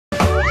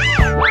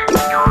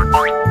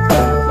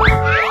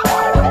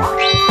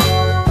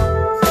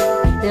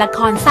ละค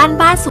รสั้น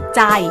บ้านสุขใ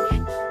จ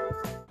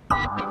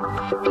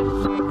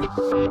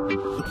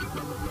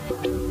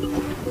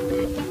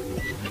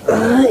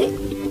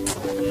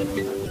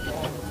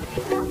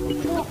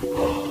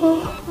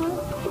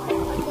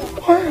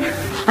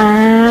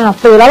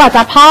ตื่นแล้วเหรอ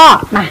จ๊ะพ่อ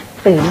มา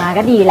ตื่นมา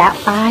ก็ดีแล้ว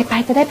ไป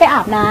จะได้ไปอ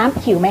าบน้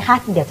ำหิวไหมคะ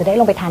เดี๋ยวจะได้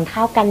ลงไปทานข้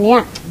าวกันเนี่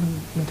ย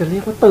มันจะเรี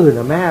ยกว่าตื่นเห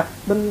รอแม่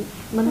มัน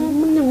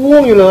ยังง่ว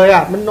งอยู่เลยอ่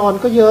ะมันนอน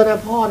ก็เยอะนะ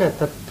พ่อเนี่ยแ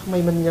ต่ทำไม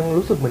มันยัง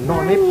รู้สึกเหมือนนอ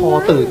นไม่พอ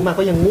ตื่นมา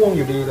ก็ยังง่วงอ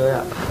ยู่ดีเลย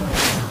อ่ะ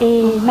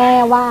แม่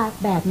ว่า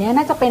แบบนี้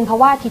น่าจะเป็นเพราะ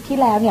ว่าอาทิตย์ที่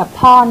แล้วเนี่ย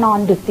พ่อนอน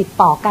ดึกติด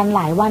ต่อกันห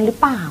ลายวันหรือ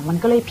เปล่ามัน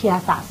ก็เลยเพลีย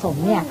สะสม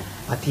เนี่ย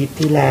อาทิตย์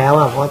ที่แล้ว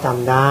อ่ะพ่อจ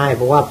ำได้เ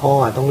พราะว่าพ่อ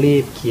ต้องรี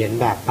บเขียน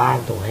แบบบ้าน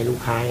ส่งให้ลูก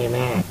ค้าให้แ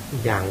ม่อี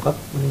กอย่างก็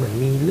มันเหมือน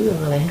มีเรื่อง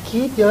อะไรให้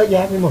คิดเยอะแย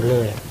ะไปหมดเล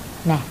ย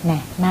แน่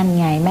นั่น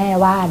ไงแม่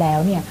ว่าแล้ว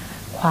เนี่ย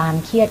ความ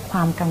เครียดคว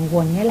ามกังว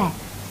ลนี่แหละ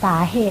สา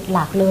เหตุห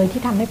ลักเลย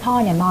ที่ทำให้พ่อ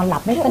เนี่ยนอนหลั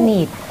บไม่ส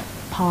นิท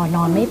พอน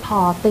อนไม่พอ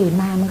ตื่น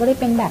มามันก็เลย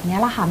เป็นแบบนี้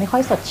ละค่ะไม่ค่อ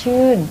ยสด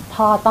ชื่น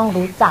พ่อต้อง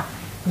รู้จัก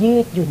ยื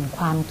ดหยุ่นค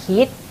วาม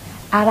คิด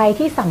อะไร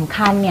ที่สำ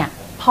คัญเนี่ย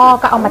พ่อ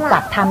ก็เอามาจั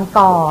ดทำ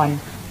ก่อน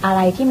อะไ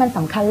รที่มันส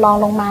ำคัญรอง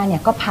ลงมาเนี่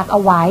ยก็พักเอ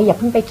าไว้อย่าเ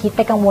พิ่งไปคิดไ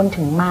ปกังวล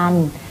ถึงมัน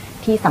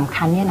ที่สำ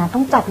คัญเนี่ยนะต้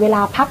องจัดเวล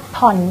าพัก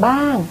ผ่อนบ้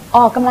างอ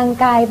อกกำลัง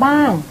กายบ้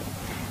าง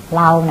เ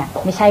ราเนี่ย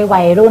ไม่ใช่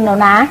วัยรุ่นแล้ว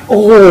นะโ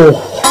อ้โห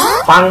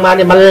ฟังมาเ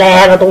นี่ยมันแร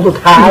งตรงสุด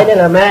ท้ายเนี่ย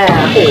แหละแม่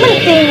มัน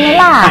จริงไหม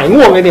ล่ะหาย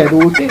ง่วงเลยเนี่ยดู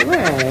สิ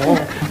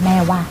แม่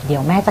ว่าเดี๋ย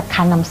วแม่จะ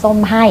คั้นน้ำส้ม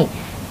ให้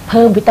เ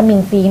พิ่มวิตามิน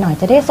ซีหน่อย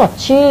จะได้สด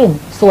ชื่น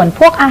ส่วน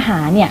พวกอาห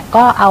ารเนี่ย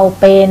ก็เอา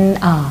เป็น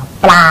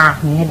ปลา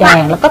เนื้อแด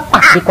งแล้วก็ตั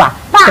บดีกว่า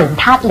เสริม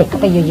ธาตุเหล็กเข้า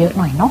ไปเยอะๆ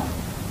หน่อยเนาะ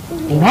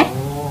ดีไหม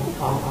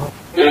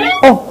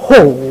โอ้โห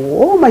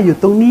มาอยู่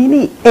ตรงนี้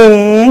นี่เอ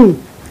ง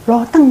รอ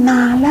ตั้งน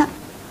านแล้ว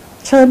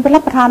เชิญไปรั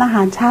บประทานอาห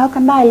ารเช้ากั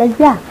นได้แล้ว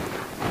ย่ะ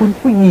คุณ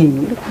ผู้หญิง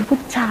หรือคุณผู้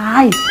ชา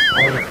ย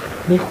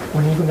นี่วั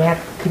นนี้คุณแม่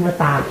ขึ้นมา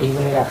ตามเอง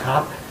เลยอะครั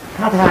บ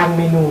ถ้าทางเ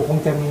มนูคง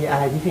จะมีอะ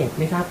ไรพิเศษ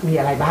ไม่ทราบมี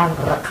อะไรบ้าง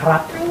ครั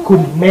บคุ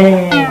ณแม่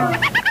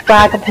ปล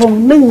ากระพง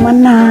นึ่งมะ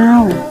นา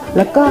วแ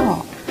ล้วก็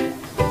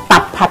ตั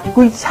บผัด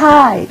กุ้ยช่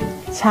าย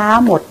ช้า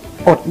หมด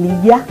อดนี้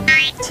ยะ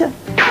เชื่อ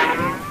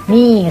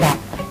นี่แหละ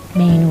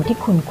เมนูที่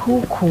คุณคู่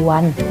คว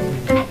ร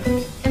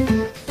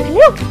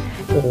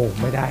โอ้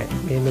ไม่ได้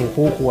เมนู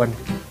คู่ควร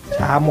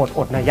ช้าหมดอ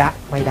ดนัยยะ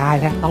ไม่ได้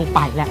แล้วต้องไป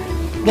แล้ว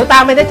เดี๋ยวตา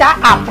มไปนะจ๊ะ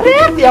อับเพี้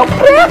ยเดี๋ยว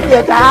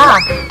จ้า